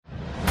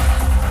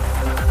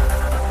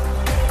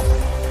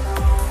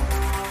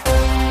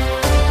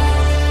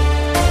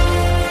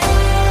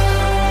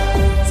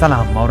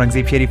سلام،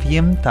 اورنګزیب شریفی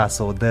یم.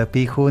 تاسو د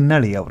پیښو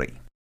نړۍ اورئ.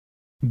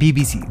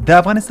 BBC د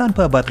افغانستان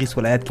په بادغیس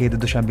ولایت کې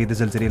د دوشنبه د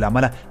زلزلې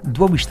لامل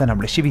 22 تنه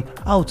مړه شوي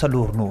او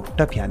 4 نور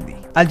ټپیان دي.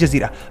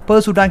 الجزیره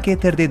په سودان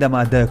کې تر دې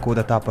دمه د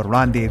کودتا پر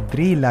وړاندې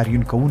 3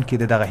 لاریون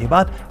کوونکي د دغه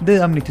هیواد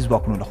د امنیتي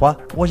ځواکونو لخوا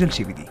وژل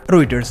شوي دي.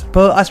 رویټرز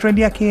په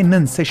استرالیا کې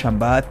نن سه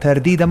شنبه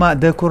تر دې دمه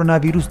د کورونا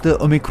وایروس د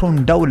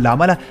اومیکرون ډول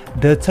لامل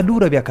د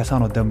 4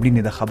 کسانو د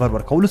مړینې د خبر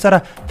ورکولو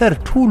سره تر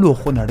ټولو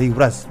خونړۍ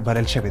ورځ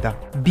بلل شوې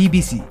ده.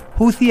 BBC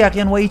حوثي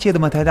اغیان وایي چې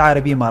د متحده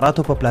عربي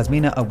اماراتو په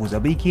پلازمینه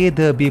ابوظبي کې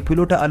د بې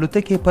پیلوټه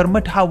الوتکې پر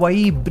مټ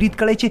هوایي برید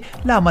کړی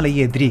چې لامل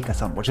یې 3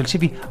 کسان وژل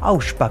شوي او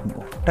 6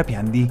 نور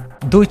ټپیان دي.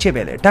 دویچه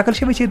ویله ټاکل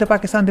شوی چې د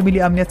پاکستان د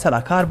ملي امنیت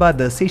صلاحکار به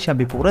د سه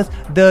شنبه په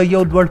ورځ د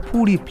یو لوړ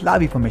پوړي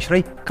پلاوي په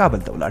مشرۍ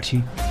کابل ته ولاړ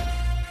شي.